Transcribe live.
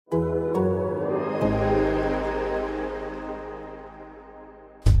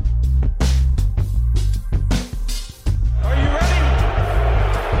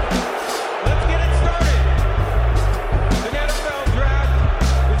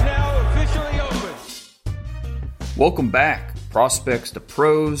Welcome back, Prospects to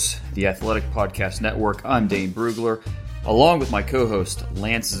Pros, the Athletic Podcast Network. I'm Dane Brugler, along with my co-host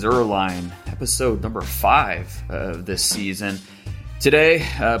Lance Zierlein, episode number 5 of this season. Today,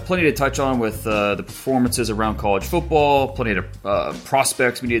 plenty to touch on with the performances around college football, plenty of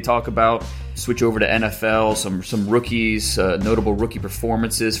prospects we need to talk about, switch over to NFL, some rookies, notable rookie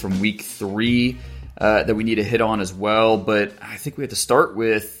performances from week 3 that we need to hit on as well. But I think we have to start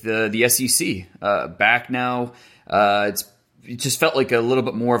with the SEC. Back now. It just felt like a little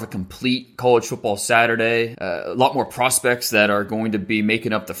bit more of a complete college football Saturday. A lot more prospects that are going to be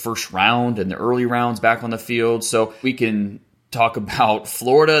making up the first round and the early rounds back on the field. So we can talk about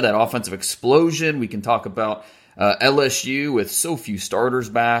Florida, that offensive explosion. We can talk about LSU with so few starters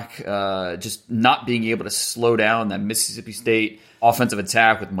back, just not being able to slow down that Mississippi State offensive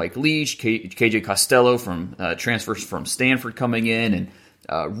attack with Mike Leach, KJ Costello from transfers from Stanford coming in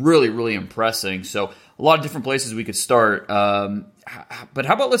and really, really impressing. So a lot of different places we could start. But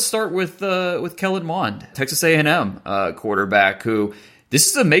how about let's start with Kellen Mond, Texas A&M quarterback, who this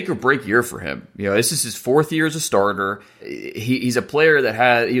is a make or break year for him. You know, this is his 4th year as a starter. He's a player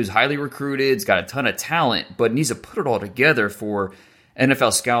that he was highly recruited. He's got a ton of talent, but needs to put it all together for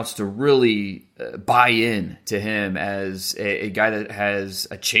NFL scouts to really buy in to him as a guy that has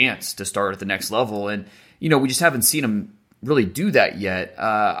a chance to start at the next level. And, you know, we just haven't seen him really do that yet.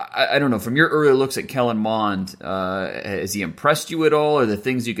 I don't know, from your early looks at Kellen Mond, has he impressed you at all, or the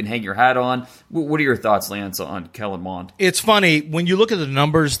things you can hang your hat on? What are your thoughts, Lance, on Kellen Mond? It's funny, when you look at the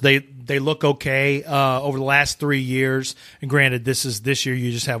numbers, they look okay over the last 3 years. And granted, this year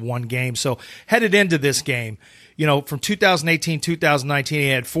you just have one game. So headed into this game, you know, from 2018, 2019, he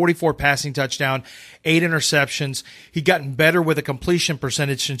had 44 passing touchdowns, 8 interceptions. He'd gotten better with a completion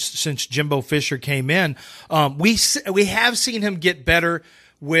percentage since Jimbo Fisher came in. We have seen him get better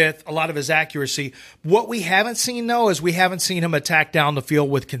with a lot of his accuracy. What we haven't seen, though, is we haven't seen him attack down the field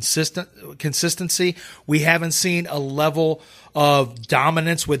with consistency. We haven't seen a level of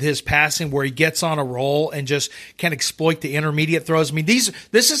dominance with his passing where he gets on a roll and just can exploit the intermediate throws. I mean,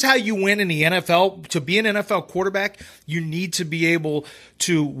 this is how you win in the NFL. To be an NFL quarterback, you need to be able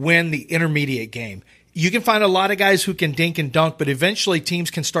to win the intermediate game. You can find a lot of guys who can dink and dunk, but eventually teams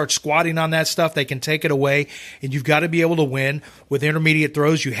can start squatting on that stuff. They can take it away, and you've got to be able to win with intermediate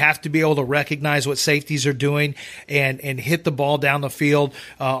throws. You have to be able to recognize what safeties are doing and hit the ball down the field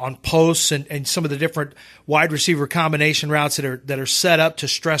on posts and some of the different wide receiver combination routes that are set up to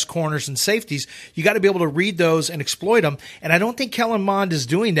stress corners and safeties. You got to be able to read those and exploit them, and I don't think Kellen Mond is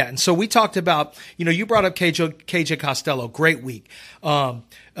doing that. And so we talked about, you know, you brought up KJ Costello, great week.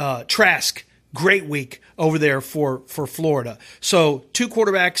 Trask, great week over there for Florida. So 2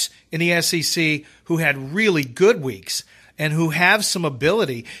 quarterbacks in the SEC who had really good weeks and who have some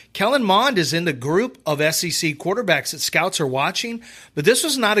ability. Kellen Mond is in the group of SEC quarterbacks that scouts are watching, but this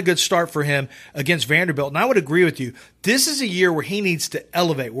was not a good start for him against Vanderbilt. And I would agree with you. This is a year where he needs to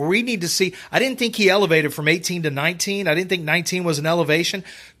elevate, where we need to see. I didn't think he elevated from 18 to 19. I didn't think 19 was an elevation.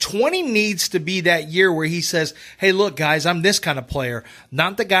 20 needs to be that year where he says, hey, look, guys, I'm this kind of player,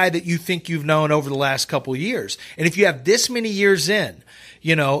 not the guy that you think you've known over the last couple of years. And if you have this many years in,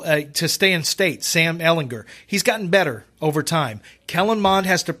 you know, to stay in state, Sam Ehlinger, he's gotten better over time. Kellen Mond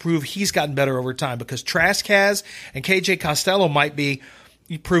has to prove he's gotten better over time because Trask has, and KJ Costello might be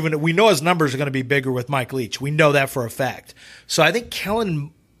proven it. We know his numbers are going to be bigger with Mike Leach. We know that for a fact. So I think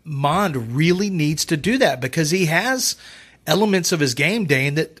Kellen Mond really needs to do that because he has elements of his game,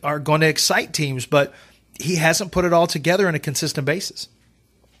 Dane, that are going to excite teams, but he hasn't put it all together on a consistent basis.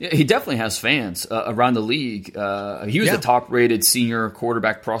 Yeah, he definitely has fans around the league. He was the top-rated senior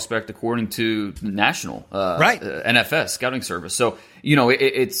quarterback prospect according to the national NFS scouting service. So, you know,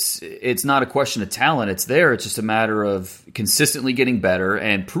 it's not a question of talent. It's there. It's just a matter of consistently getting better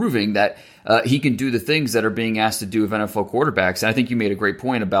and proving that he can do the things that are being asked to do of NFL quarterbacks. And I think you made a great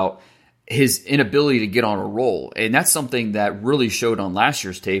point about his inability to get on a roll. And that's something that really showed on last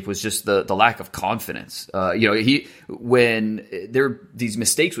year's tape was just the lack of confidence. You know, when these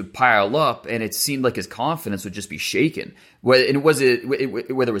mistakes would pile up and it seemed like his confidence would just be shaken. Whether it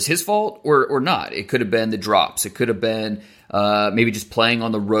was his fault or not. It could have been the drops. It could have been maybe just playing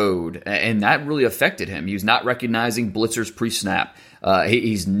on the road. And that really affected him. He was not recognizing blitzers pre-snap.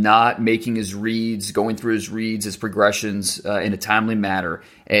 He's not making his reads, going through his reads, his progressions in a timely manner.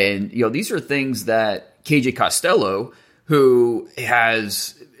 And, you know, these are things that KJ Costello, who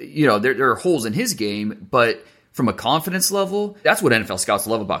has, you know, there are holes in his game, but from a confidence level, that's what NFL scouts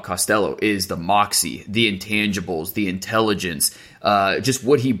love about Costello is the moxie, the intangibles, the intelligence, just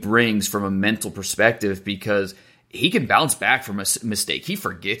what he brings from a mental perspective, because he can bounce back from a mistake. He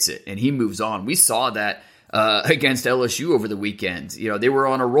forgets it and he moves on. We saw that against LSU over the weekend. They were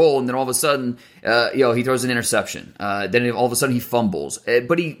on a roll, and then all of a sudden, he throws an interception. Then all of a sudden he fumbles,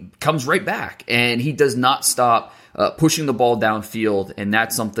 but he comes right back, and he does not stop pushing the ball downfield, and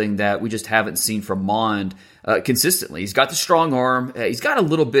that's something that we just haven't seen from Mond consistently. He's got the strong arm. He's got a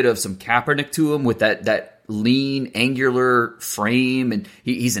little bit of some Kaepernick to him with that lean, angular frame, and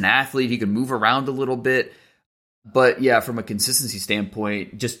he's an athlete. He can move around a little bit. But yeah, from a consistency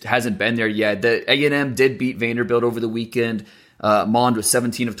standpoint, just hasn't been there yet. The A&M did beat Vanderbilt over the weekend. Mond was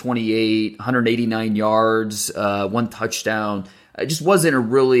 17 of 28, 189 yards, 1 touchdown. It just wasn't a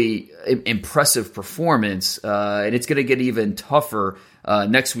really impressive performance, and it's going to get even tougher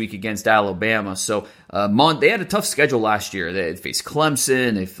next week against Alabama. So Mond, they had a tough schedule last year. They faced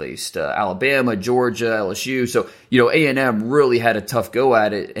Clemson, they faced Alabama, Georgia, LSU. So A&M really had a tough go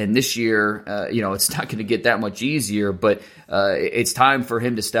at it. And this year, it's not going to get that much easier. But it's time for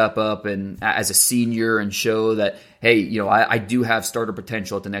him to step up and as a senior and show that, hey, I do have starter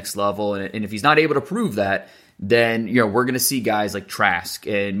potential at the next level. And if he's not able to prove that, then we're going to see guys like Trask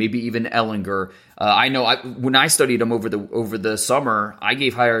and maybe even Ehlinger. I know when I studied them over the summer, I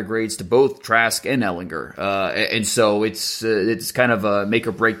gave higher grades to both Trask and Ehlinger, and so it's kind of a make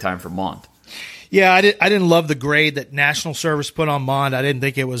or break time for Mond. Yeah, I didn't love the grade that National Service put on Mond. I didn't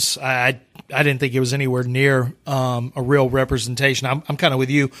think it was I didn't think it was anywhere near a real representation. I'm kind of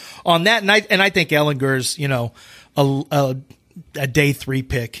with you on that, and I think Ehlinger's a day 3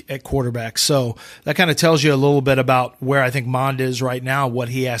 pick at quarterback. So that kind of tells you a little bit about where I think Mond is right now, what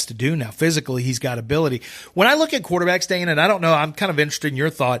he has to do now. Physically, he's got ability. When I look at quarterbacks, Dan, and I don't know, I'm kind of interested in your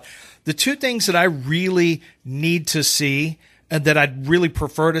thought. The two things that I really need to see and that I'd really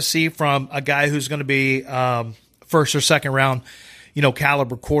prefer to see from a guy who's going to be first or second round,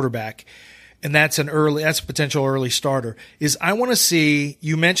 caliber quarterback, and that's a potential early starter, is I want to see,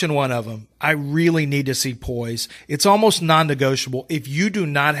 you mentioned one of them, I really need to see poise. It's almost non-negotiable. If you do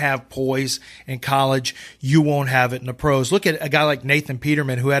not have poise in college, you won't have it in the pros. Look at a guy like Nathan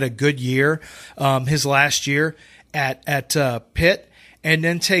Peterman, who had a good year his last year at Pitt, and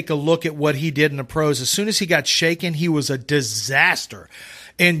then take a look at what he did in the pros. As soon as he got shaken, he was a disaster.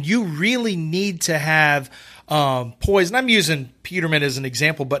 And you really need to have poise. And I'm using Peterman as an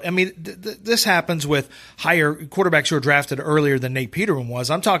example, but I mean, this happens with higher quarterbacks who are drafted earlier than Nate Peterman was.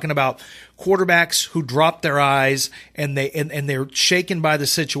 I'm talking about quarterbacks who drop their eyes and they're shaken by the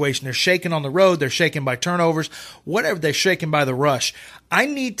situation. They're shaken on the road. They're shaken by turnovers, whatever. They're shaken by the rush. I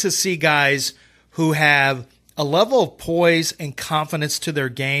need to see guys who have a level of poise and confidence to their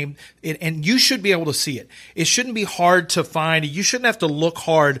game, and you should be able to see it. It shouldn't be hard to find. You shouldn't have to look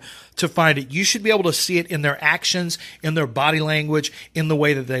hard to find it. You should be able to see it in their actions, in their body language, in the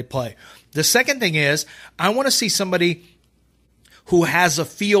way that they play. The second thing is, I want to see somebody who has a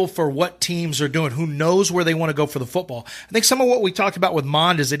feel for what teams are doing, who knows where they want to go for the football. I think some of what we talked about with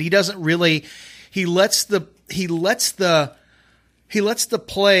Mond is that he doesn't really – he lets the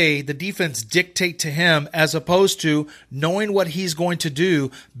play, the defense dictate to him, as opposed to knowing what he's going to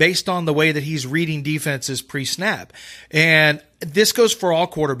do based on the way that he's reading defenses pre-snap. And this goes for all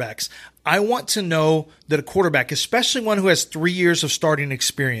quarterbacks. I want to know that a quarterback, especially one who has 3 years of starting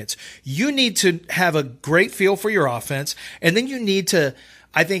experience, you need to have a great feel for your offense, and then you need to,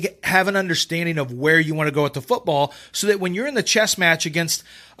 I think, have an understanding of where you want to go with the football, so that when you're in the chess match against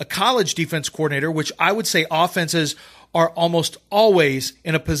a college defense coordinator, which I would say offenses are almost always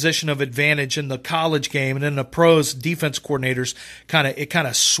in a position of advantage in the college game, and in the pros, defense coordinators it kind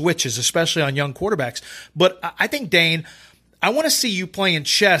of switches, especially on young quarterbacks. But I think, Dane, I want to see you playing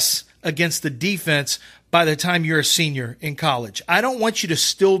chess against the defense by the time you're a senior in college. I don't want you to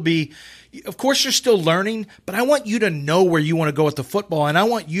still be, of course you're still learning, but I want you to know where you want to go with the football, and I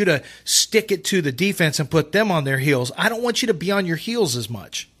want you to stick it to the defense and put them on their heels. I don't want you to be on your heels as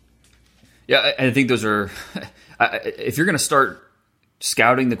much. Yeah, I think those are if you're going to start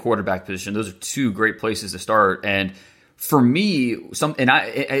scouting the quarterback position, those are two great places to start. And for me,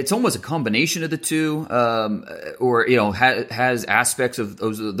 it's almost a combination of the two, or has aspects of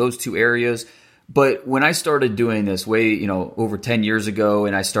those two areas. But when I started doing this over 10 years ago,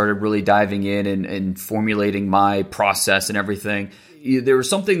 and I started really diving in and formulating my process and everything, there was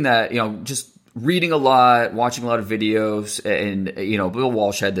something that, just reading a lot, watching a lot of videos, and, Bill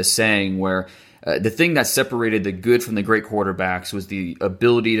Walsh had this saying where the thing that separated the good from the great quarterbacks was the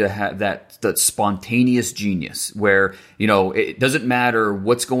ability to have that spontaneous genius where, it doesn't matter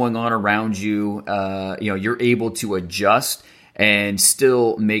what's going on around you, you're able to adjust and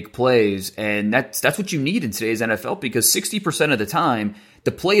still make plays. And that's what you need in today's NFL, because 60% of the time,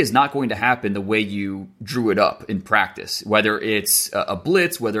 the play is not going to happen the way you drew it up in practice, whether it's a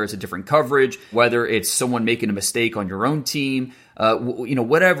blitz, whether it's a different coverage, whether it's someone making a mistake on your own team,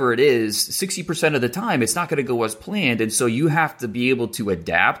 whatever it is, 60% of the time, it's not going to go as planned. And so you have to be able to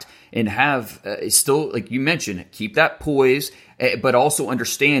adapt and have still, like you mentioned, keep that poise, but also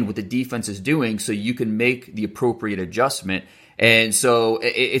understand what the defense is doing so you can make the appropriate adjustment. And so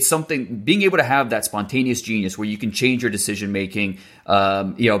it's something, being able to have that spontaneous genius where you can change your decision making,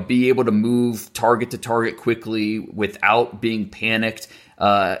 be able to move target to target quickly without being panicked,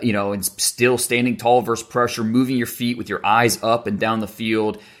 and still standing tall versus pressure, moving your feet with your eyes up and down the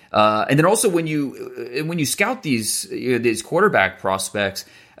field. And then also when you scout these quarterback prospects,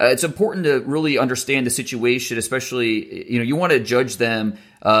 it's important to really understand the situation, especially, you want to judge them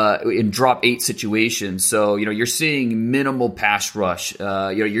in drop 8 situations. So, you're seeing minimal pass rush.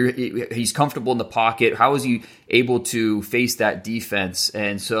 He's comfortable in the pocket. How is he able to face that defense?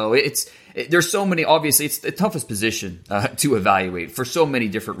 And so there's so many, obviously it's the toughest position to evaluate for so many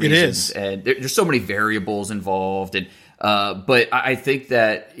different reasons. It is. And there's so many variables involved. And but I think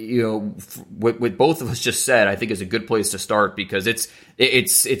that, what both of us just said, I think is a good place to start, because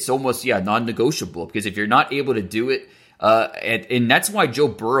it's almost, non-negotiable, because if you're not able to do it, and that's why Joe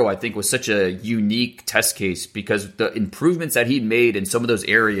Burrow, I think, was such a unique test case, because the improvements that he made in some of those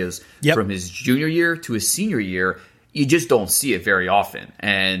areas from his junior year to his senior year, you just don't see it very often.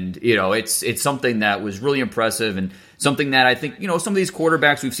 And, it's something that was really impressive, and something that I think, some of these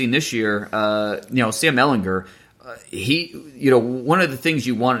quarterbacks we've seen this year, Sam Ehlinger, one of the things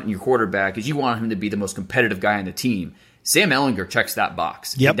you want in your quarterback is you want him to be the most competitive guy on the team. Sam Ehlinger checks that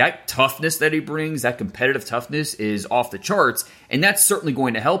box. Yep. That toughness that he brings, that competitive toughness, is off the charts, and that's certainly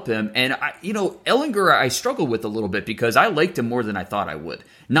going to help him. And Ehlinger, I struggled with a little bit because I liked him more than I thought I would.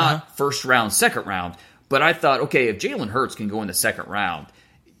 Not first round, second round, but I thought, okay, if Jalen Hurts can go in the second round,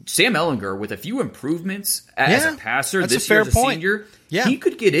 Sam Ehlinger, with a few improvements as a passer this year as a senior, he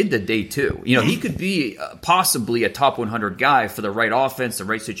could get into day 2. He could be possibly a top 100 guy for the right offense, the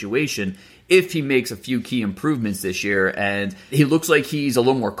right situation, if he makes a few key improvements this year. And he looks like he's a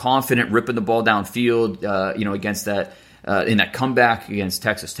little more confident ripping the ball downfield, against that, in that comeback against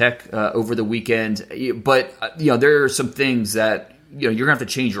Texas Tech over the weekend. But, there are some things that, you're going to have to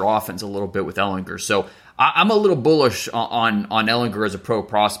change your offense a little bit with Ehlinger. So I'm a little bullish on Ehlinger as a pro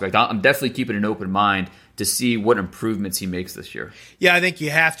prospect. I'm definitely keeping an open mind to see what improvements he makes this year. Yeah, I think you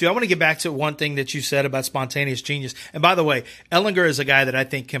have to. I want to get back to one thing that you said about spontaneous genius. And by the way, Ehlinger is a guy that I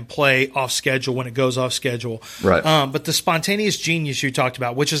think can play off schedule when it goes off schedule. Right. But the spontaneous genius you talked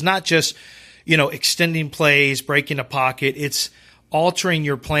about, which is not just, extending plays, breaking a pocket, it's altering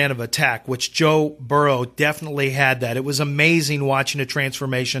your plan of attack, which Joe Burrow definitely had that. It was amazing watching a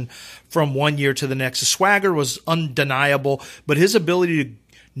transformation from one year to the next. The swagger was undeniable, but his ability to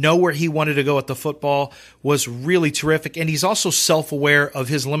know where he wanted to go at the football was really terrific. And he's also self-aware of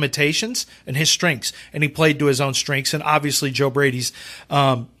his limitations and his strengths, and he played to his own strengths. And obviously Joe Brady's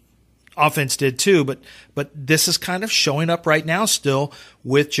offense did too, but this is kind of showing up right now still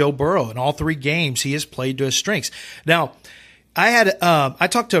with Joe Burrow. In all 3 games, he has played to his strengths. Now, I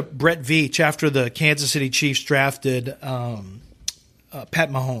talked to Brett Veach after the Kansas City Chiefs drafted Pat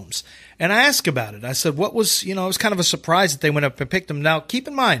Mahomes, and I asked about it. I said, what was, it was kind of a surprise that they went up and picked him. Now, keep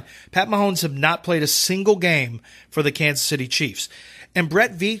in mind, Pat Mahomes have not played a single game for the Kansas City Chiefs. And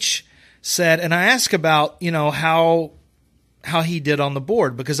Brett Veach said, and I asked about, how he did on the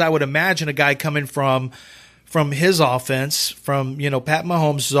board, because I would imagine a guy coming from his offense, from, Pat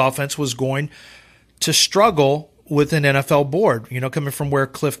Mahomes' offense, was going to struggle with an NFL board, coming from where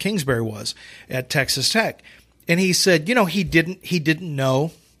Cliff Kingsbury was at Texas Tech. And he said, he didn't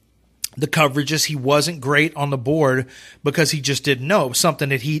know the coverages. He wasn't great on the board because he just didn't know. It was something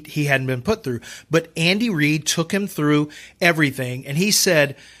that he hadn't been put through. But Andy Reid took him through everything. And he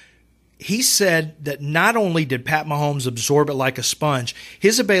said that not only did Pat Mahomes absorb it like a sponge,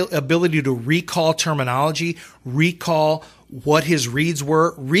 his ability to recall terminology, recall what his reads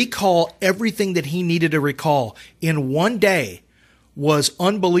were, recall everything that he needed to recall in one day was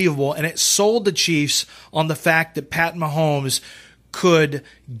unbelievable. And it sold the Chiefs on the fact that Pat Mahomes could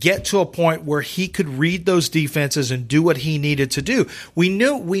get to a point where he could read those defenses and do what he needed to do. We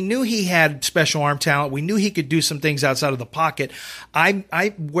knew he had special arm talent. We knew he could do some things outside of the pocket.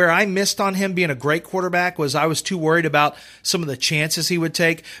 Where I missed on him being a great quarterback was I was too worried about some of the chances he would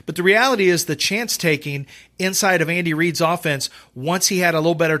take. But the reality is the chance taking inside of Andy Reid's offense, once he had a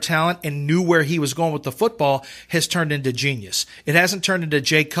little better talent and knew where he was going with the football, has turned into genius. It hasn't turned into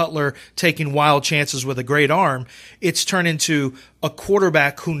Jay Cutler taking wild chances with a great arm. It's turned into a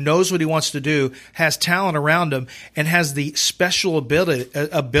quarterback who knows what he wants to do, has talent around him, and has the special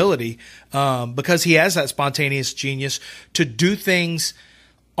ability because he has that spontaneous genius to do things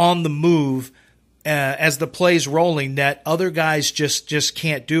on the move as the play's rolling that other guys just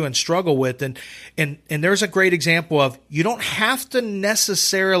can't do and struggle with. And there's a great example of, you don't have to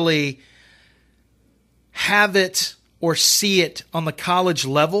necessarily have it or see it on the college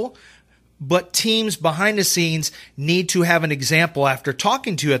level, but teams behind the scenes need to have an example after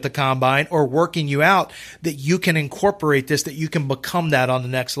talking to you at the combine or working you out that you can incorporate this, that you can become that on the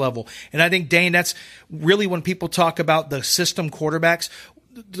next level. And I think, Dane, that's really when people talk about the system quarterbacks,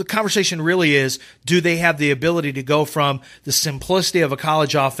 the conversation really is, do they have the ability to go from the simplicity of a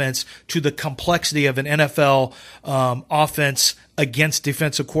college offense to the complexity of an NFL offense against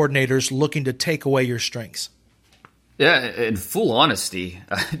defensive coordinators looking to take away your strengths? Yeah, in full honesty,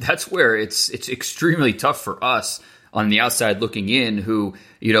 that's where it's extremely tough for us on the outside looking in, who,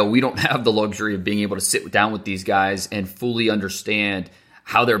 we don't have the luxury of being able to sit down with these guys and fully understand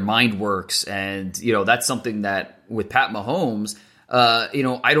how their mind works. And, that's something that with Pat Mahomes,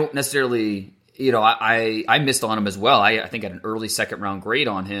 I don't necessarily, I missed on him as well. I think I had an early second round grade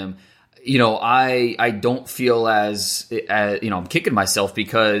on him. I don't feel as I'm kicking myself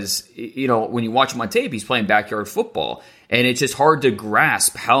because, when you watch him on tape, he's playing backyard football, and it's just hard to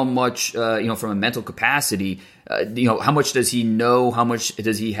grasp how much, from a mental capacity, how much does he know? How much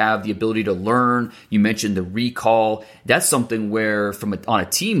does he have the ability to learn? You mentioned the recall. That's something where on a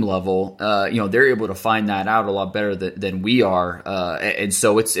team level, they're able to find that out a lot better than we are. And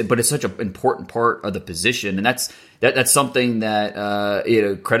so it's such an important part of the position. And that's something that,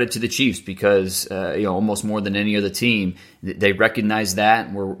 credit to the Chiefs because, almost more than any other team, they recognize that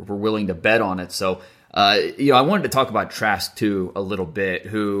and we're willing to bet on it. So, I wanted to talk about Trask too a little bit.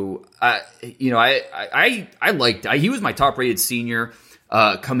 Who, I liked. He was my top-rated senior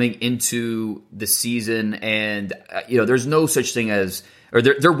coming into the season, and there's no such thing as, or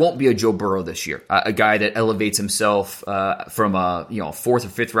there won't be a Joe Burrow this year, a guy that elevates himself from a fourth or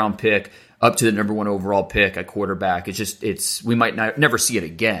fifth round pick up to the number one overall pick at quarterback. We might never see it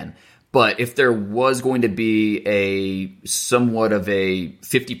again. But if there was going to be a somewhat of a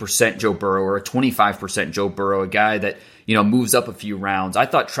 50% Joe Burrow or a 25% Joe Burrow, a guy that, moves up a few rounds, I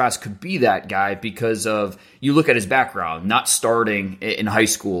thought Trask could be that guy because of, you look at his background, not starting in high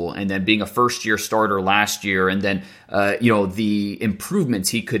school and then being a first-year starter last year, and then, the improvements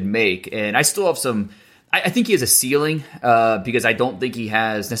he could make. And I still have I think he has a ceiling because I don't think he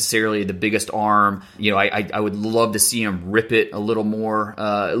has necessarily the biggest arm. I would love to see him rip it a little more,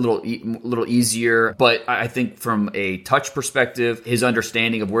 a little easier. But I think from a touch perspective, his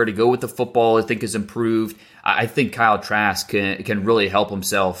understanding of where to go with the football, I think, has improved. I think Kyle Trask can really help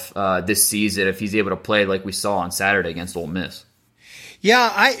himself this season if he's able to play like we saw on Saturday against Ole Miss.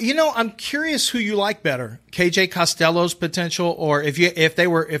 Yeah, I'm curious who you like better, KJ Costello's potential, or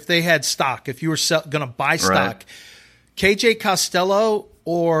if they had stock, if you were going to buy stock, right. KJ Costello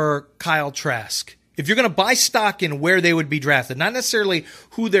or Kyle Trask. If you're going to buy stock in where they would be drafted, not necessarily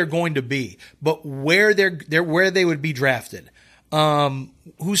who they're going to be, but where they would be drafted.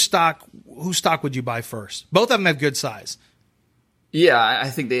 Whose stock would you buy first? Both of them have good size. Yeah, I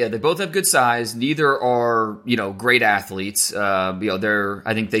think they both have good size. Neither are, great athletes. I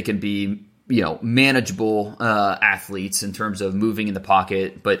think they can be, manageable athletes in terms of moving in the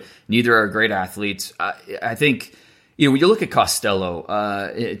pocket, but neither are great athletes. I think, when you look at Costello,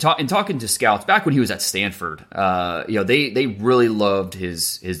 in talking to scouts back when he was at Stanford, they really loved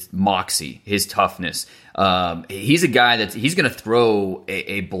his moxie, his toughness. He's a guy he's going to throw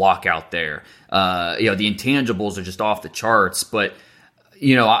a block out there. The intangibles are just off the charts, but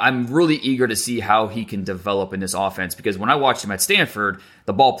I'm really eager to see how he can develop in this offense because when I watched him at Stanford,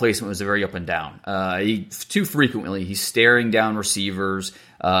 the ball placement was very up and down. Too frequently, he's staring down receivers.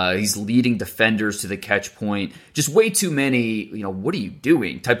 He's leading defenders to the catch point. Just way too many, what are you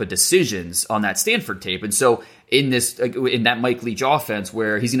doing type of decisions on that Stanford tape. And so in that Mike Leach offense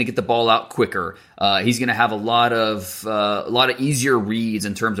where he's going to get the ball out quicker, he's going to have a lot of easier reads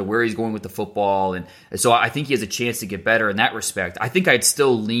in terms of where he's going with the football. And so I think he has a chance to get better in that respect. I think I'd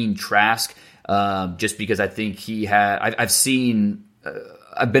still lean Trask just because I think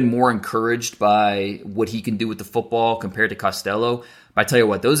I've been more encouraged by what he can do with the football compared to Costello. But I tell you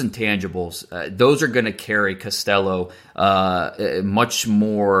what, those intangibles, those are going to carry Costello much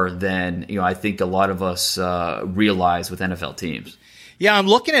more than I think a lot of us realize with NFL teams. Yeah,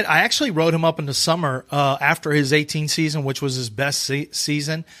 I actually wrote him up in the summer after his 18 season, which was his best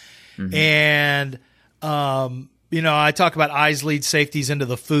season. Mm-hmm. And, I talk about eyes lead safeties into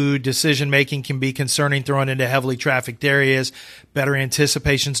the food. Decision-making can be concerning throwing into heavily trafficked areas. Better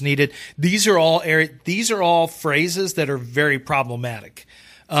anticipation's needed. These are all phrases that are very problematic.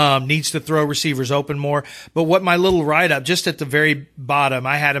 Needs to throw receivers open more. But what my little write-up, just at the very bottom,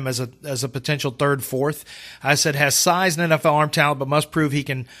 I had him as a potential third, fourth. I said, has size and NFL arm talent, but must prove he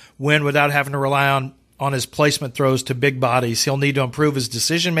can win without having to rely on his placement throws to big bodies. He'll need to improve his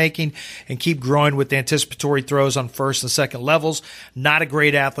decision-making and keep growing with anticipatory throws on first and second levels. Not a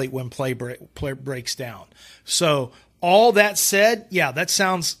great athlete when play breaks down. So all that said, yeah, that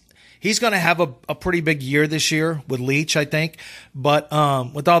sounds – he's going to have a pretty big year this year with Leach, I think. But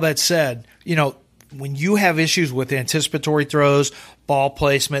with all that said, when you have issues with anticipatory throws, ball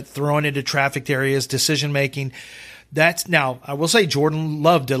placement, throwing into trafficked areas, decision-making – now, I will say Jordan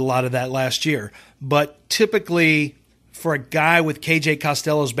Love did a lot of that last year, but typically for a guy with KJ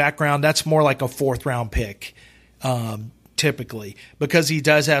Costello's background, that's more like a fourth-round pick, typically, because he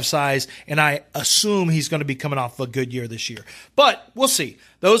does have size, and I assume he's going to be coming off a good year this year. But we'll see.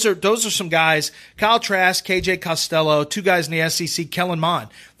 Those are some guys. Kyle Trask, KJ Costello, two guys in the SEC, Kellen Mond.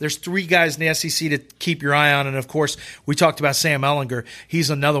 There's three guys in the SEC to keep your eye on, and of course, we talked about Sam Ehlinger.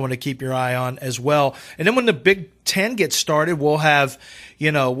 He's another one to keep your eye on as well. And then when the Big Ten gets started, we'll have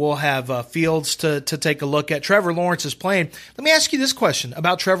Fields to take a look at. Trevor Lawrence is playing. Let me ask you this question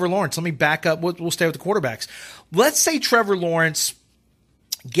about Trevor Lawrence. Let me back up. We'll stay with the quarterbacks. Let's say Trevor Lawrence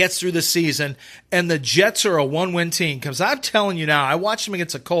gets through the season and the Jets are a one-win team, because I'm telling you now, I watched them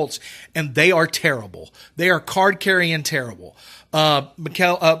against the Colts and they are terrible. They are card-carrying terrible.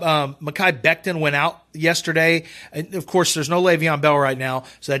 Mekhi Becton went out yesterday. And of course, there's no Le'Veon Bell right now,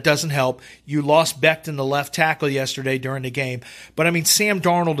 so that doesn't help. You lost Becton, the left tackle, yesterday during the game. But, Sam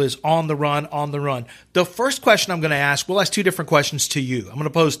Darnold is on the run. The first question I'm going to ask, we'll ask two different questions to you. I'm going to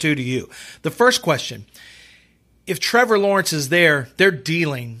pose two to you. The first question, if Trevor Lawrence is there, they're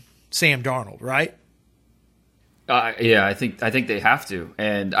dealing Sam Darnold, right? Yeah, I think they have to.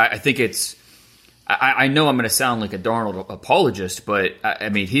 And I think it's – I know I'm going to sound like a Darnold apologist, but,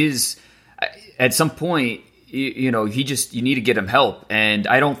 at some point, you need to get him help. And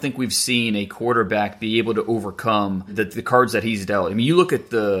I don't think we've seen a quarterback be able to overcome the cards that he's dealt. You look at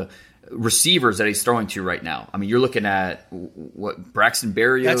the – receivers that he's throwing to right now. You're looking at Braxton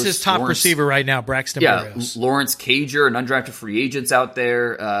Berrios. That's his top receiver right now, Braxton Berrios. Lawrence Cager, an undrafted free agents out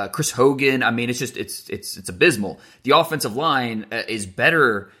there. Chris Hogan. It's abysmal. The offensive line is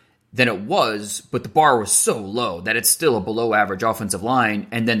better than it was, but the bar was so low that it's still a below average offensive line.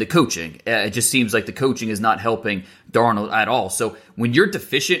 And then the coaching, it just seems like the coaching is not helping Darnold at all. So when you're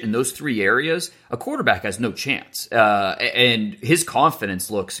deficient in those three areas, a quarterback has no chance. And his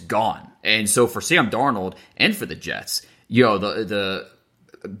confidence looks gone. And so for Sam Darnold and for the Jets, the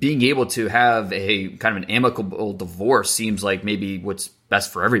being able to have a kind of an amicable divorce seems like maybe what's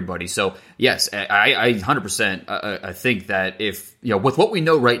best for everybody. So yes, I 100%. I think that if with what we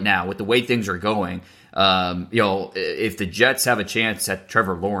know right now, with the way things are going, if the Jets have a chance at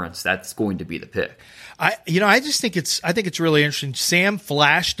Trevor Lawrence, that's going to be the pick. I think it's really interesting. Sam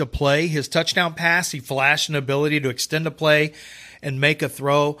flashed a play, his touchdown pass. He flashed an ability to extend a play and make a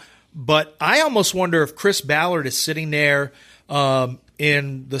throw. But I almost wonder if Chris Ballard is sitting there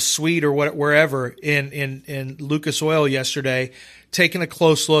in the suite or wherever in Lucas Oil yesterday, taking a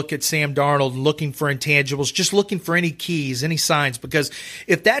close look at Sam Darnold, looking for intangibles, just looking for any keys, any signs. Because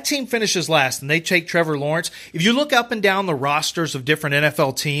if that team finishes last and they take Trevor Lawrence, if you look up and down the rosters of different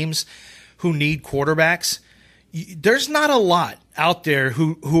NFL teams who need quarterbacks, there's not a lot out there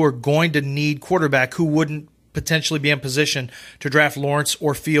who are going to need quarterback who wouldn't potentially be in position to draft Lawrence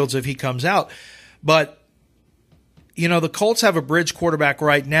or Fields if he comes out. But the Colts have a bridge quarterback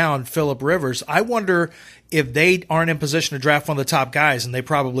right now in Phillip Rivers. I wonder if they aren't in position to draft one of the top guys, and they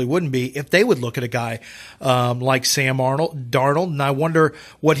probably wouldn't be, if they would look at a guy like Sam Darnold, and I wonder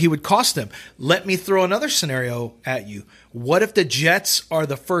what he would cost them. Let me throw another scenario at you. What if the Jets are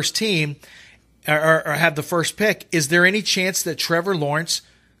the first team or have the first pick? Is there any chance that Trevor Lawrence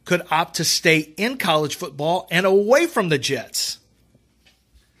could opt to stay in college football and away from the Jets?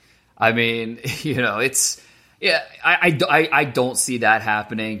 It's – yeah, I don't see that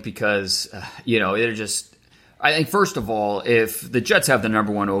happening because, they're just – I think, first of all, if the Jets have the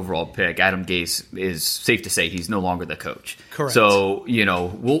number one overall pick, Adam Gase is safe to say he's no longer the coach. Correct. So,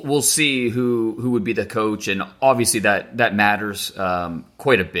 we'll see who would be the coach, and obviously that matters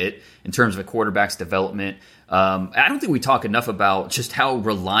quite a bit in terms of a quarterback's development. I don't think we talk enough about just how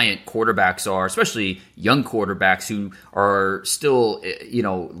reliant quarterbacks are, especially young quarterbacks who are still,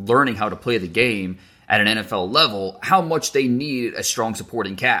 learning how to play the game at an NFL level, how much they need a strong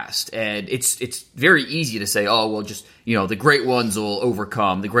supporting cast. And it's very easy to say, oh, well, just, the great ones will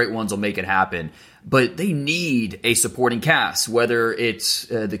overcome, the great ones will make it happen. But they need a supporting cast, whether it's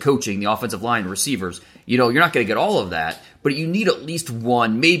the coaching, the offensive line, the receivers. You're not going to get all of that, but you need at least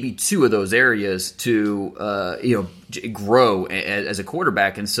one, maybe two of those areas to, grow as a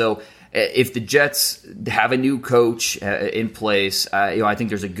quarterback. And so if the Jets have a new coach in place, I think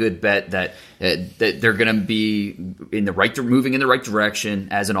there's a good bet that they're going to be moving in the right direction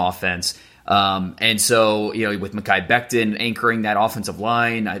as an offense. And so, with Mekhi Becton anchoring that offensive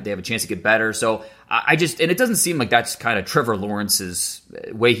line, they have a chance to get better. So and it doesn't seem like that's kind of Trevor Lawrence's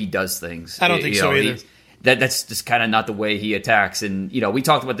way he does things. I don't think so either. That's just kind of not the way he attacks. And, we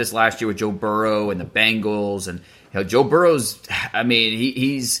talked about this last year with Joe Burrow and the Bengals. And, Joe Burrow's,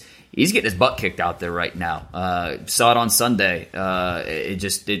 he's getting his butt kicked out there right now. Saw it on Sunday.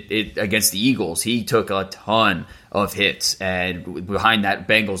 It against the Eagles. He took a ton of hits, and behind that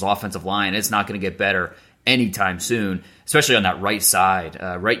Bengals offensive line, it's not going to get better anytime soon, especially on that right side.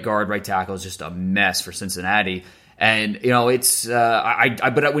 Right guard, right tackle is just a mess for Cincinnati. And, it's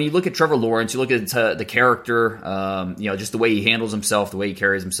but when you look at Trevor Lawrence, you look at the character, just the way he handles himself, the way he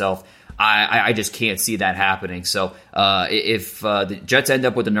carries himself, I just can't see that happening. So if the Jets end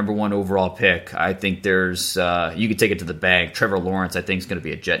up with the number 1 overall pick, I think there's you could take it to the bank. Trevor Lawrence, I think, is going to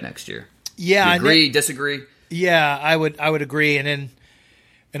be a Jet next year. Yeah, agree, disagree? Yeah, I would agree, and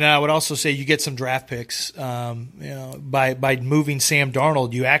then I would also say you get some draft picks. By moving Sam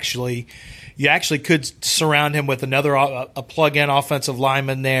Darnold, you actually could surround him with a plug-in offensive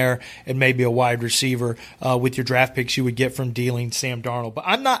lineman there, and maybe a wide receiver with your draft picks you would get from dealing Sam Darnold. But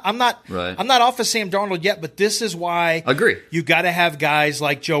I'm not off of Sam Darnold yet. But this is why agree. You got to have guys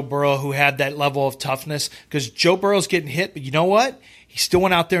like Joe Burrow who have that level of toughness, because Joe Burrow's getting hit, but you know what? He still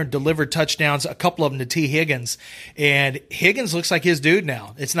went out there and delivered touchdowns, a couple of them to T. Higgins. And Higgins looks like his dude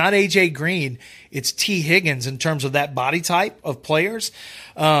now. It's not A.J. Green. It's T. Higgins in terms of that body type of players.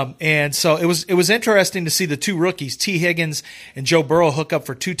 And so it was interesting to see the two rookies, T. Higgins and Joe Burrow, hook up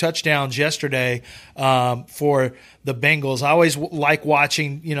for 2 touchdowns yesterday for the Bengals. I always like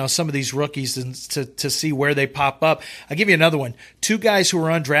watching, some of these rookies to see where they pop up. I'll give you another one. 2 guys who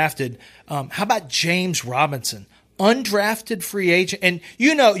were undrafted. How about James Robinson? Undrafted free agent, and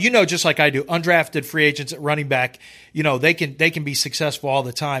just like I do, undrafted free agents at running back, they can be successful all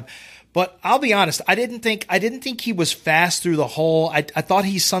the time. But I'll be honest, I didn't think he was fast through the hole. I thought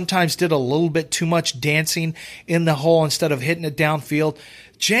he sometimes did a little bit too much dancing in the hole instead of hitting it downfield.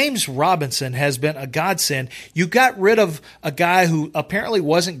 James Robinson has been a godsend. You got rid of a guy who apparently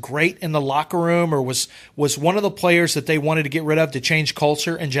wasn't great in the locker room, or was one of the players that they wanted to get rid of to change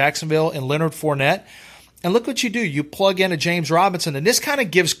culture in Jacksonville, and Leonard Fournette. And look what you do. You plug in a James Robinson, and this kind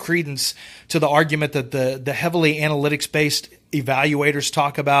of gives credence to the argument that the heavily analytics-based evaluators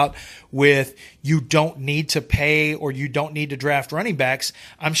talk about with you don't need to pay or you don't need to draft running backs.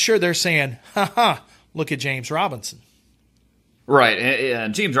 I'm sure they're saying, look at James Robinson. Right.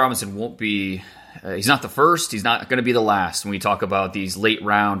 And James Robinson won't be he's not the first. He's not going to be the last when we talk about these late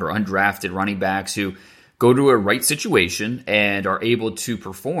round or undrafted running backs who go to a right situation and are able to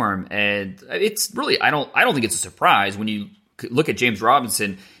perform. And it's really, I don't think it's a surprise when you look at James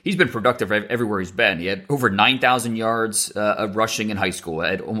Robinson. He's been productive everywhere he's been. He had over 9,000 yards of rushing in high school,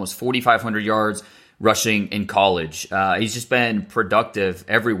 had almost 4,500 yards rushing in college. He's just been productive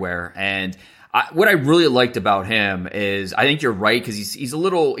everywhere. And what I really liked about him is, I think you're right, because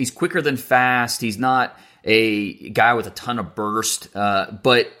he's quicker than fast. He's not a guy with a ton of burst,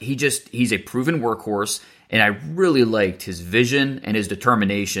 but he's a proven workhorse, and I really liked his vision and his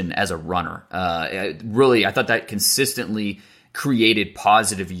determination as a runner. I thought that consistently created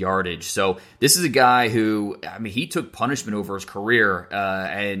positive yardage. So this is a guy who, he took punishment over his career,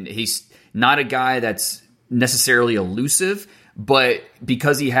 and he's not a guy that's necessarily elusive, but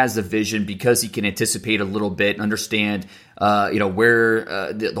because he has the vision, because he can anticipate a little bit and understand,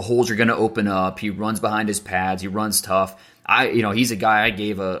 where the holes are going to open up. He runs behind his pads. He runs tough. He's a guy I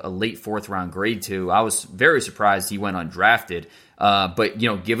gave a late 4th round grade to. I was very surprised he went undrafted. But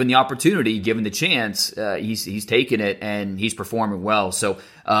given the opportunity, given the chance, he's taken it and he's performing well. So,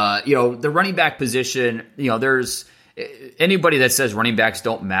 the running back position, there's anybody that says running backs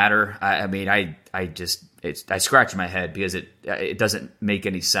don't matter. I scratch my head because it doesn't make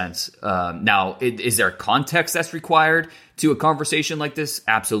any sense. Now, is there context that's required to a conversation like this?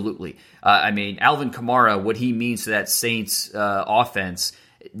 Absolutely. Alvin Kamara, what he means to that Saints offense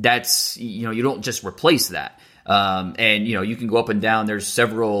that's, you don't just replace that. And you can go up and down. There's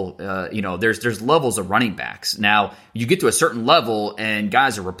several, there's levels of running backs. Now you get to a certain level and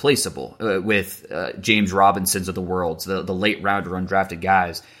guys are replaceable with James Robinsons of the world, the late rounder undrafted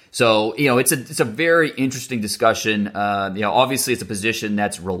guys. So, it's a very interesting discussion. Obviously it's a position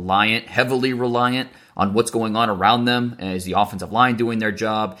that's heavily reliant on what's going on around them. Is the offensive line doing their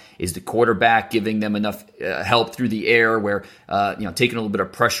job? Is the quarterback giving them enough help through the air where, taking a little bit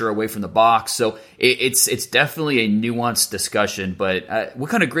of pressure away from the box? So it's definitely a nuanced discussion, but what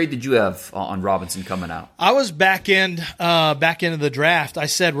kind of grade did you have on Robinson coming out? I was back into the draft. I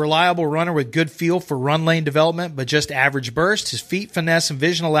said reliable runner with good feel for run lane development, but just average burst. His feet, finesse, and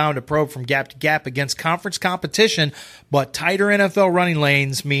vision allow him to probe from gap to gap against conference competition, but tighter NFL running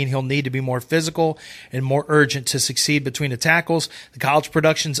lanes mean he'll need to be more physical and more urgent to succeed between the tackles. The college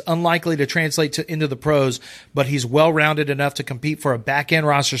production's unlikely to translate into the pros, but he's well-rounded enough to compete for a back-end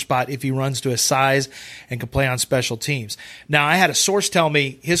roster spot if he runs to his size and can play on special teams. Now, I had a source tell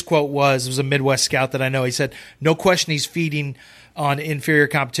me, his quote was a Midwest scout that I know, he said, no question he's feeding on inferior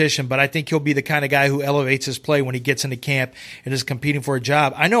competition, but I think he'll be the kind of guy who elevates his play when he gets into camp and is competing for a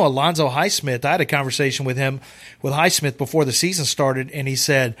job. I know Alonzo Highsmith, I had a conversation with Highsmith before the season started, and he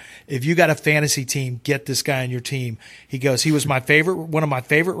said, if you got a fantasy team, get this guy on your team. He goes, he was one of my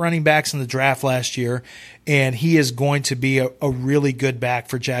favorite running backs in the draft last year, and he is going to be a really good back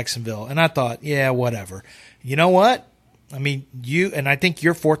for Jacksonville. And I thought, yeah, whatever. You know what? I mean, I think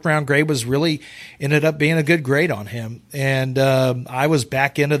your 4th round grade ended up being a good grade on him. And I was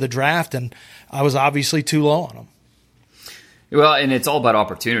back into the draft, and I was obviously too low on him. Well, and it's all about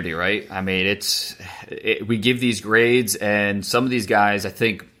opportunity, right? I mean, we give these grades, and some of these guys, I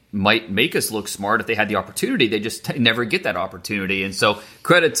think, might make us look smart if they had the opportunity. They just never get that opportunity. And so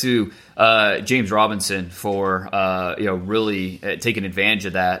credit to James Robinson for really taking advantage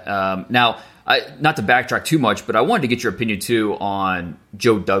of that. Now, not to backtrack too much, but I wanted to get your opinion too on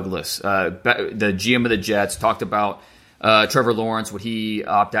Joe Douglas, the GM of the Jets. Talked about Trevor Lawrence, would he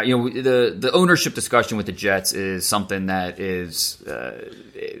opt out? The ownership discussion with the Jets is something that is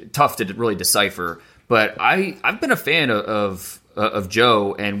tough to really decipher. But I've been a fan of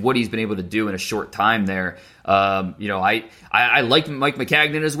Joe and what he's been able to do in a short time there. I liked Mike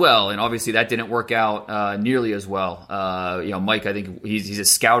Maccagnan as well, and obviously that didn't work out nearly as well. Mike, I think he's a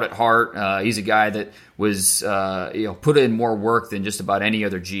scout at heart. He's a guy that was put in more work than just about any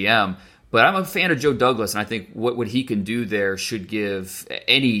other GM. But I'm a fan of Joe Douglas, and I think what he can do there should give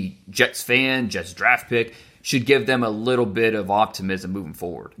any Jets fan, Jets draft pick, should give them a little bit of optimism moving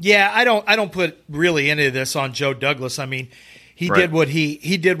forward. Yeah, I don't put really any of this on Joe Douglas. I mean, he did what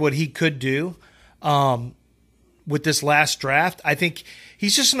he could do with this last draft. I think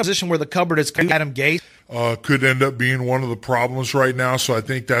he's just in a position where the cupboard is Adam Gase. Could end up being one of the problems right now, so I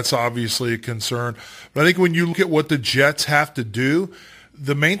think that's obviously a concern. But I think when you look at what the Jets have to do,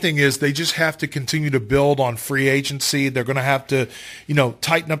 the main thing is they just have to continue to build on free agency. They're going to have to,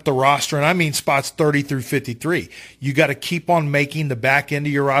 tighten up the roster. And I mean spots 30 through 53. You got to keep on making the back end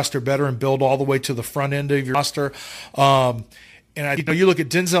of your roster better and build all the way to the front end of your roster. You look at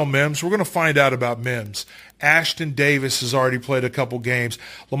Denzel Mims. We're going to find out about Mims. Ashton Davis has already played a couple games.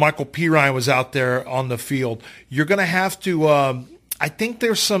 LaMichael Pirine was out there on the field. You're going to have to I think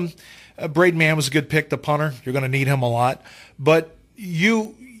there's some Braden Mann was a good pick, the punter. You're going to need him a lot. But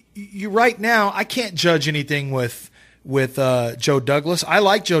you right now, I can't judge anything with Joe Douglas. I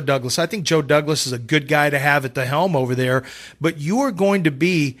like Joe Douglas. I think Joe Douglas is a good guy to have at the helm over there. But you are going to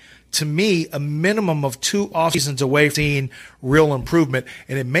be, to me, a minimum of 2 off seasons away from seeing real improvement.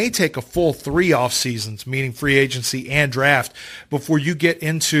 And it may take a full 3 off seasons, meaning free agency and draft, before you get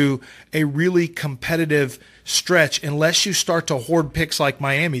into a really competitive stretch unless you start to hoard picks like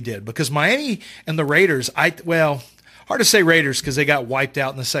Miami did. Because Miami and the Raiders, hard to say Raiders because they got wiped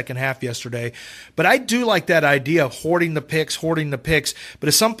out in the second half yesterday. But I do like that idea of hoarding the picks. But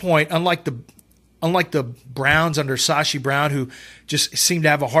at some point, unlike the Browns under Sashi Brown, who just seemed to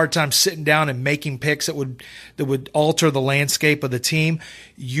have a hard time sitting down and making picks that would alter the landscape of the team,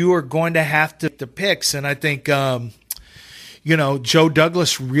 you are going to have to the picks. And I think Joe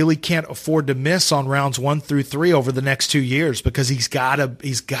Douglas really can't afford to miss on rounds 1 through 3 over the next 2 years because he's got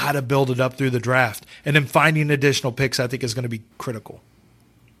to build it up through the draft, and then finding additional picks I think is going to be critical.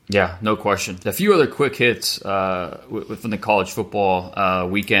 Yeah, no question. A few other quick hits from the college football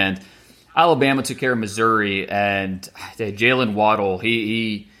weekend. Alabama took care of Missouri, and Jalen Waddle,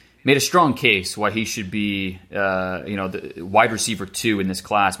 he made a strong case why he should be the wide receiver 2 in this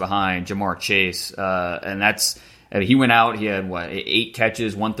class behind Jamar Chase, and that's. He went out, he had 8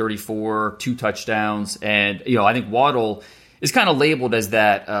 catches, 134, 2 touchdowns. And, I think Waddle, is kind of labeled as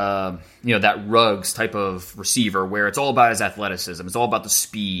that, that Ruggs type of receiver where it's all about his athleticism. It's all about the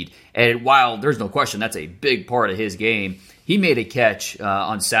speed. And while there's no question that's a big part of his game, he made a catch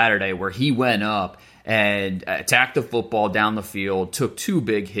on Saturday where he went up and attacked the football down the field, took 2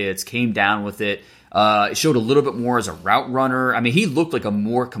 big hits, came down with it. Showed a little bit more as a route runner. I mean, he looked like a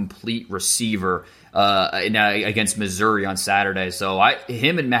more complete receiver against Missouri on Saturday. So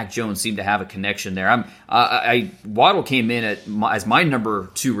him and Mac Jones seem to have a connection there. Waddle came in as my number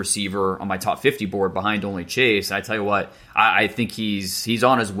 2 receiver on my top 50 board behind only Chase. I tell you what, I think he's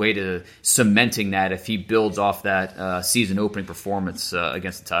on his way to cementing that if he builds off that season opening performance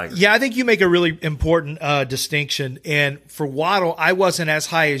against the Tigers. Yeah, I think you make a really important distinction. And for Waddle, I wasn't as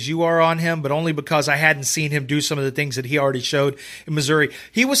high as you are on him, but only because I hadn't seen him do some of the things that he already showed in Missouri.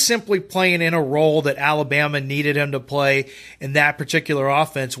 He was simply playing in a role that Alabama needed him to play in that particular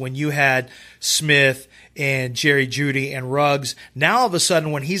offense when you had Smith and Jerry Jeudy and Ruggs. Now all of a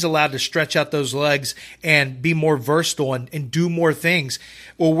sudden when he's allowed to stretch out those legs and be more versatile and do more things,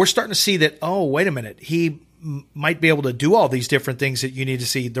 well, we're starting to see that, oh, wait a minute, he might be able to do all these different things that you need to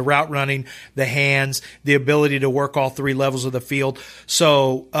see, the route running, the hands, the ability to work all 3 levels of the field.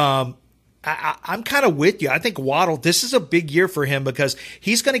 So I'm kind of with you. I think Waddle, this is a big year for him because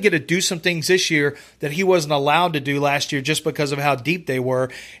he's going to get to do some things this year that he wasn't allowed to do last year just because of how deep they were.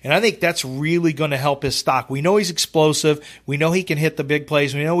 And I think that's really going to help his stock. We know he's explosive. We know he can hit the big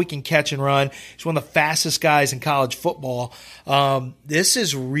plays. We know he can catch and run. He's one of the fastest guys in college football. This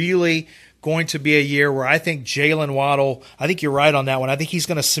is really going to be a year where I think Jalen Waddle, I think you're right on that one. I think he's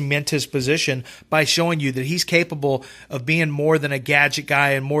going to cement his position by showing you that he's capable of being more than a gadget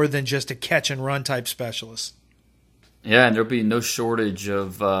guy and more than just a catch and run type specialist. Yeah, and there'll be no shortage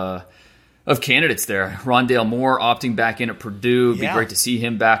of candidates there. Rondale Moore opting back in at Purdue. It'd be great to see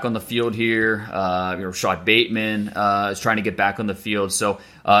him back on the field here. Rashad Bateman is trying to get back on the field. So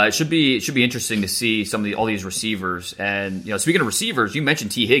it should be interesting to see all these receivers. And speaking of receivers, you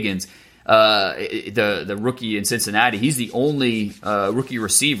mentioned T. Higgins. The rookie in Cincinnati, he's the only rookie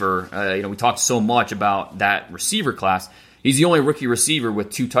receiver. We talked so much about that receiver class. He's the only rookie receiver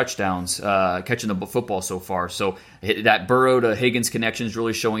with 2 touchdowns catching the football so far. So that Burrow to Higgins connection is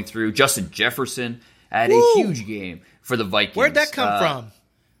really showing through. Justin Jefferson had a huge game for the Vikings. Where'd that come from?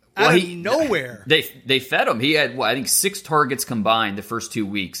 Out of nowhere. They fed him. He had, I think, 6 targets combined the first 2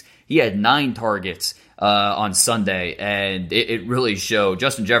 weeks. He had 9 targets on Sunday, and it really showed.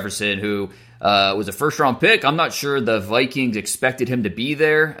 Justin Jefferson, who was a first-round pick, I'm not sure the Vikings expected him to be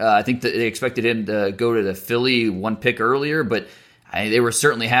there. I think that they expected him to go to the Philly 1 pick earlier, but they were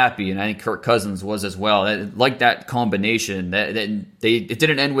certainly happy, and I think Kirk Cousins was as well. Like that combination, it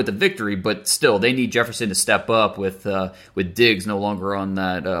didn't end with a victory, but still, they need Jefferson to step up with Diggs no longer on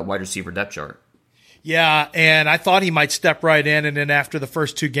that wide receiver depth chart. Yeah, and I thought he might step right in, and then after the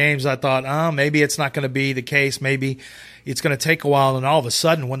first 2 games, I thought, maybe it's not going to be the case. Maybe it's going to take a while, and all of a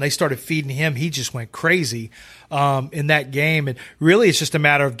sudden, when they started feeding him, he just went crazy in that game. And really, it's just a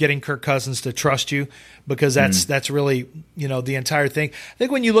matter of getting Kirk Cousins to trust you because that's really the entire thing. I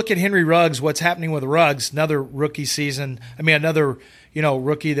think when you look at Henry Ruggs, what's happening with Ruggs, another rookie season. I mean, another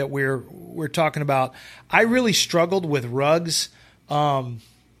rookie that we're talking about. I really struggled with Ruggs.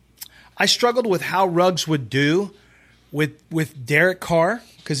 I struggled with how Ruggs would do with Derek Carr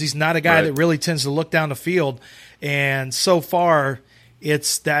because he's not a guy that really tends to look down the field. And so far,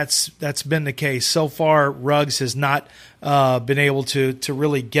 that's been the case. So far, Ruggs has not been able to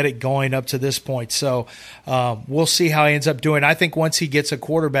really get it going up to this point. So we'll see how he ends up doing. I think once he gets a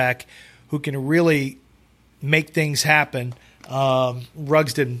quarterback who can really make things happen,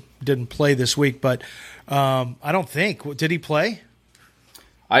 Ruggs didn't play this week, but I don't think. Did he play?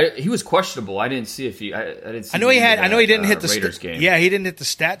 He was questionable. I didn't see if he. I didn't see. I know he had. I know he didn't hit the Raiders game. Yeah, he didn't hit the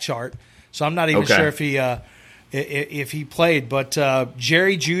stat chart, so I'm not even sure if he played. But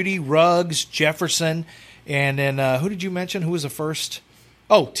Jerry Jeudy, Ruggs, Jefferson, and then who did you mention? Who was the first?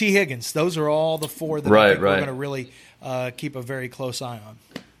 Oh, T. Higgins. Those are all the 4 that I think we're going to really keep a very close eye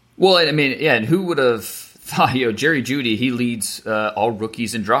on. Well, I mean, yeah, and who would have thought? Jerry Jeudy, he leads all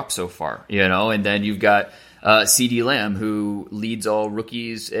rookies in drops so far. And then you've got CeeDee Lamb, who leads all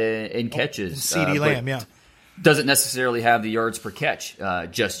rookies in catches. CeeDee Lamb, yeah. Doesn't necessarily have the yards per catch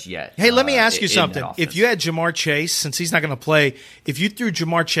just yet. Hey, let me ask you something. If you had Jamar Chase, since he's not going to play, if you threw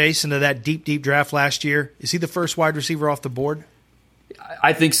Jamar Chase into that deep, deep draft last year, is he the first wide receiver off the board?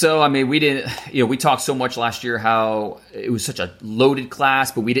 I think so. I mean, we talked so much last year how it was such a loaded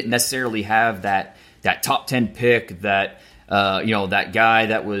class, but we didn't necessarily have that top 10 pick that that guy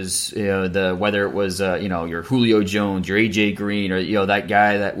that was whether it was your Julio Jones, your AJ Green, or that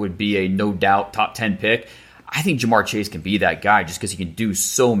guy that would be a no doubt top 10 pick. I think Ja'Marr Chase can be that guy just because he can do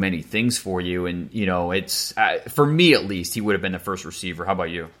so many things for you. And, it's for me at least, he would have been the first receiver. How about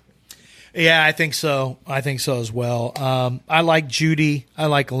you? Yeah, I think so. I think so as well. I like Judy. I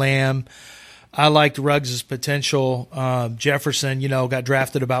like Lamb. I liked Ruggs' potential. Jefferson, got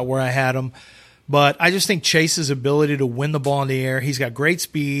drafted about where I had him. But I just think Chase's ability to win the ball in the air, he's got great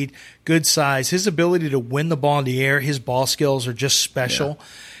speed, good size. His ability to win the ball in the air, his ball skills are just special. Yeah.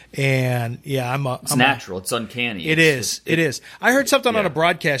 And, it's natural. It's uncanny. It is. I heard something on a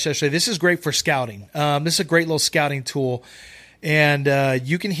broadcast yesterday. This is great for scouting. This is a great little scouting tool. And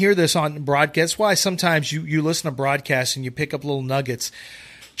you can hear this on broadcasts. That's why sometimes you listen to broadcasts and you pick up little nuggets.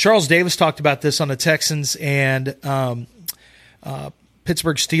 Charles Davis talked about this on the Texans and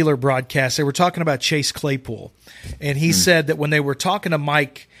Pittsburgh Steelers broadcast. They were talking about Chase Claypool. And he said that when they were talking to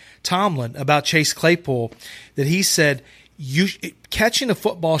Mike Tomlin about Chase Claypool, that he said, catching the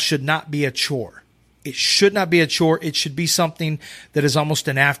football should not be a chore. It should not be a chore. It should be something that is almost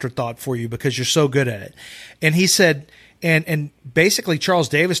an afterthought for you because you're so good at it. And he said, and basically Charles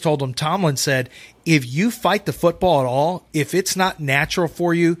Davis told him, Tomlin said, if you fight the football at all, if it's not natural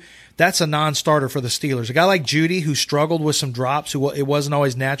for you, that's a non-starter for the Steelers. A guy like Judy who struggled with some drops, who it wasn't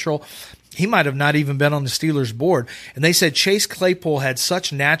always natural, he might have not even been on the Steelers board. And they said Chase Claypool had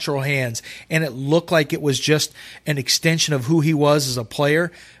such natural hands, and it looked like it was just an extension of who he was as a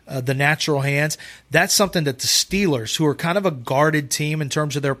player, the natural hands. That's something that the Steelers, who are kind of a guarded team in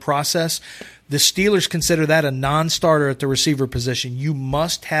terms of their process, the Steelers consider that a non-starter at the receiver position. You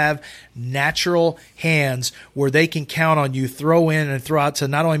must have natural hands where they can count on you, throw in and throw out to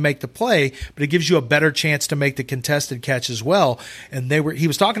not only make the play, but it gives you a better chance to make the contested catch as well. And he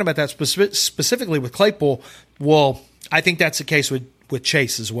was talking about that specifically with Claypool. Well, I think that's the case with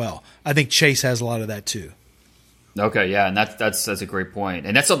Chase as well. I think Chase has a lot of that too. Okay, yeah, and that's a great point.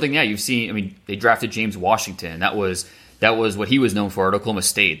 And that's something, you've seen. I mean, they drafted James Washington. That was what he was known for at Oklahoma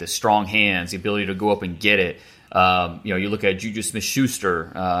State, the strong hands, the ability to go up and get it. You look at Juju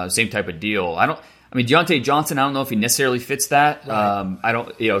Smith-Schuster, same type of deal. Deontay Johnson, I don't know if he necessarily fits that.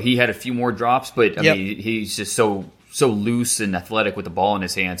 Right. He had a few more drops, but I mean, he's just so loose and athletic with the ball in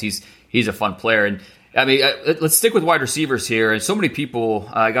his hands. He's a fun player. And I mean, let's stick with wide receivers here. And so many people,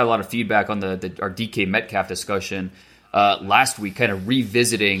 I got a lot of feedback on our DK Metcalf discussion last week, kind of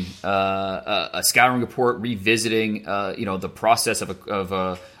revisiting a scouting report, revisiting the process of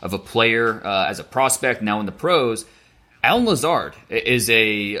a player as a prospect now in the pros. Allen Lazard is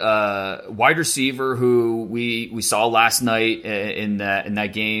a wide receiver who we saw last night in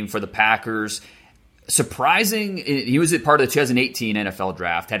that game for the Packers. Surprising, he was part of the 2018 NFL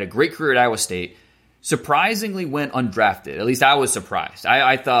draft, had a great career at Iowa State. Surprisingly went undrafted. At least I was surprised.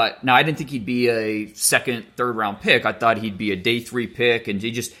 I thought, I didn't think he'd be a second, third round pick. I thought he'd be a day 3 pick, and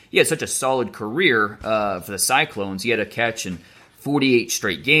he had such a solid career for the Cyclones. He had a catch in 48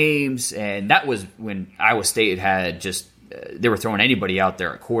 straight games, and that was when Iowa State had just they were throwing anybody out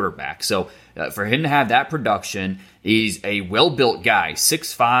there at quarterback. So for him to have that production, he's a well-built guy,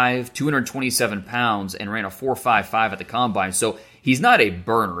 6'5", 227 pounds, and ran a 4.55 at the combine. So he's not a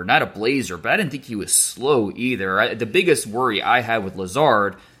burner, not a blazer, but I didn't think he was slow either. The biggest worry I had with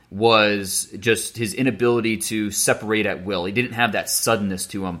Lazard was just his inability to separate at will. He didn't have that suddenness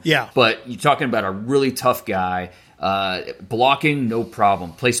to him. Yeah. But you're talking about a really tough guy. Blocking, no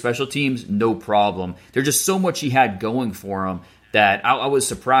problem. Play special teams, no problem. There's just so much he had going for him that I was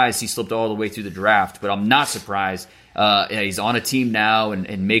surprised he slipped all the way through the draft, but I'm not surprised. He's on a team now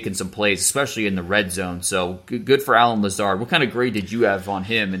and making some plays, especially in the red zone. So good for Allen Lazard. What kind of grade did you have on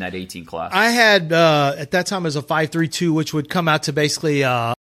him in that 18 class? I had at that time as a 5.32, which would come out to basically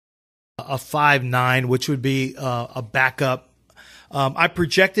a 5.9, which would be a backup. I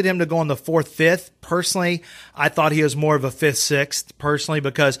projected him to go in the 4th, 5th. Personally, I thought he was more of a 5th, 6th, personally,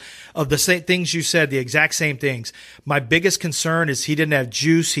 because of the same things you said, the exact same things. My biggest concern is he didn't have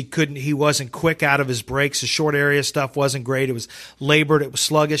juice. He wasn't quick out of his breaks. The short area stuff wasn't great. It was labored. It was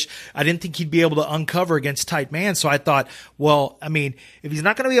sluggish. I didn't think he'd be able to uncover against tight man. So I thought, if he's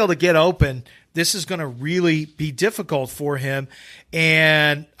not going to be able to get open, this is going to really be difficult for him.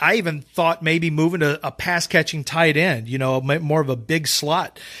 And I even thought maybe moving to a pass-catching tight end, more of a big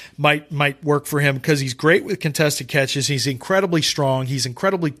slot might work for him because he's great with contested catches. He's incredibly strong. He's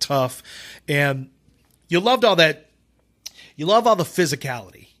incredibly tough. And you loved all that. You love all the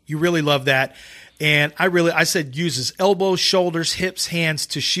physicality. You really love that. And I said use his elbows, shoulders, hips, hands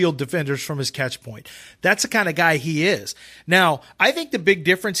to shield defenders from his catch point. That's the kind of guy he is. Now, I think the big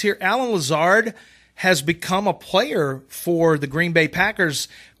difference here, Allen Lazard has become a player for the Green Bay Packers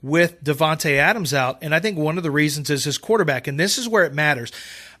with Davante Adams out. And I think one of the reasons is his quarterback. And this is where it matters.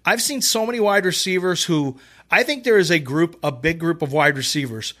 I've seen so many wide receivers who I think there is a big group of wide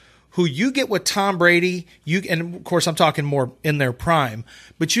receivers who you get with Tom Brady, and of course I'm talking more in their prime,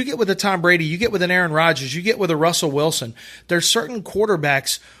 but you get with a Tom Brady, you get with an Aaron Rodgers, you get with a Russell Wilson. There's certain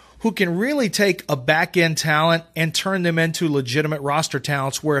quarterbacks who can really take a back-end talent and turn them into legitimate roster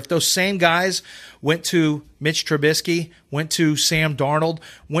talents, where if those same guys went to Mitch Trubisky, went to Sam Darnold,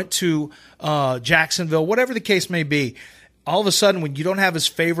 went to Jacksonville, whatever the case may be, all of a sudden, when you don't have as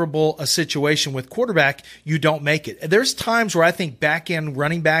favorable a situation with quarterback, you don't make it. There's times where I think back-end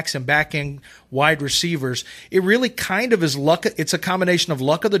running backs and back-end wide receivers, it really kind of is luck. It's a combination of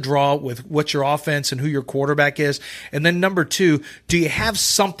luck of the draw with what your offense and who your quarterback is. And then number two, do you have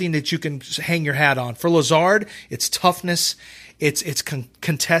something that you can hang your hat on? For Lazard, it's toughness. It's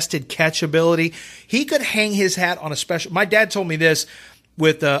contested catchability. He could hang his hat on a special – my dad told me this –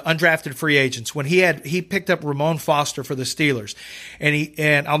 with undrafted free agents when he picked up Ramon Foster for the Steelers,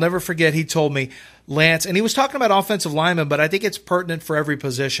 and I'll never forget, he told me, Lance, and he was talking about offensive linemen, but I think it's pertinent for every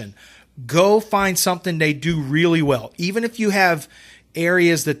position. Go find something they do really well, even if you have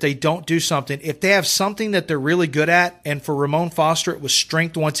areas that they don't do something. If they have something that they're really good at, and for Ramon Foster it was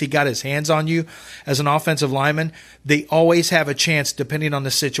strength once he got his hands on you as an offensive lineman, they always have a chance depending on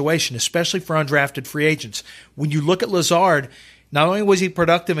the situation, especially for undrafted free agents. When you look at Lazard, not only was he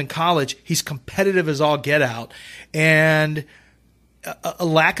productive in college, he's competitive as all get out. And a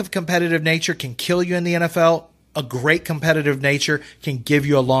lack of competitive nature can kill you in the NFL. A great competitive nature can give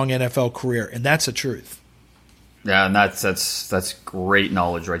you a long NFL career, and that's the truth. Yeah, and that's great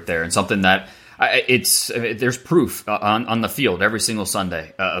knowledge right there, and something that there's proof on the field every single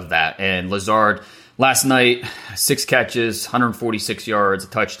Sunday of that. And Lazard last night, 6 catches, 146 yards, a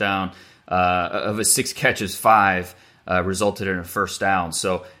touchdown. Of his 6 catches, 5 resulted in a first down.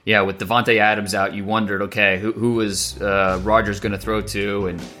 So, yeah, with Devontae Adams out, you wondered, okay, who is Rodgers going to throw to?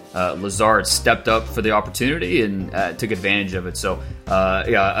 And Lazard stepped up for the opportunity and took advantage of it. So,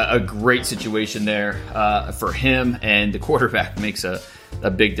 a great situation there for him, and the quarterback makes a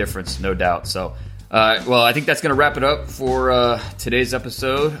big difference, no doubt. So, well, I think that's going to wrap it up for today's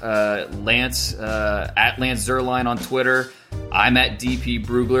episode. Lance, at Lance Zierlein on Twitter. I'm at DP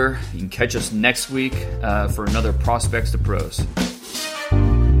Brugler. You can catch us next week for another Prospects to Pros.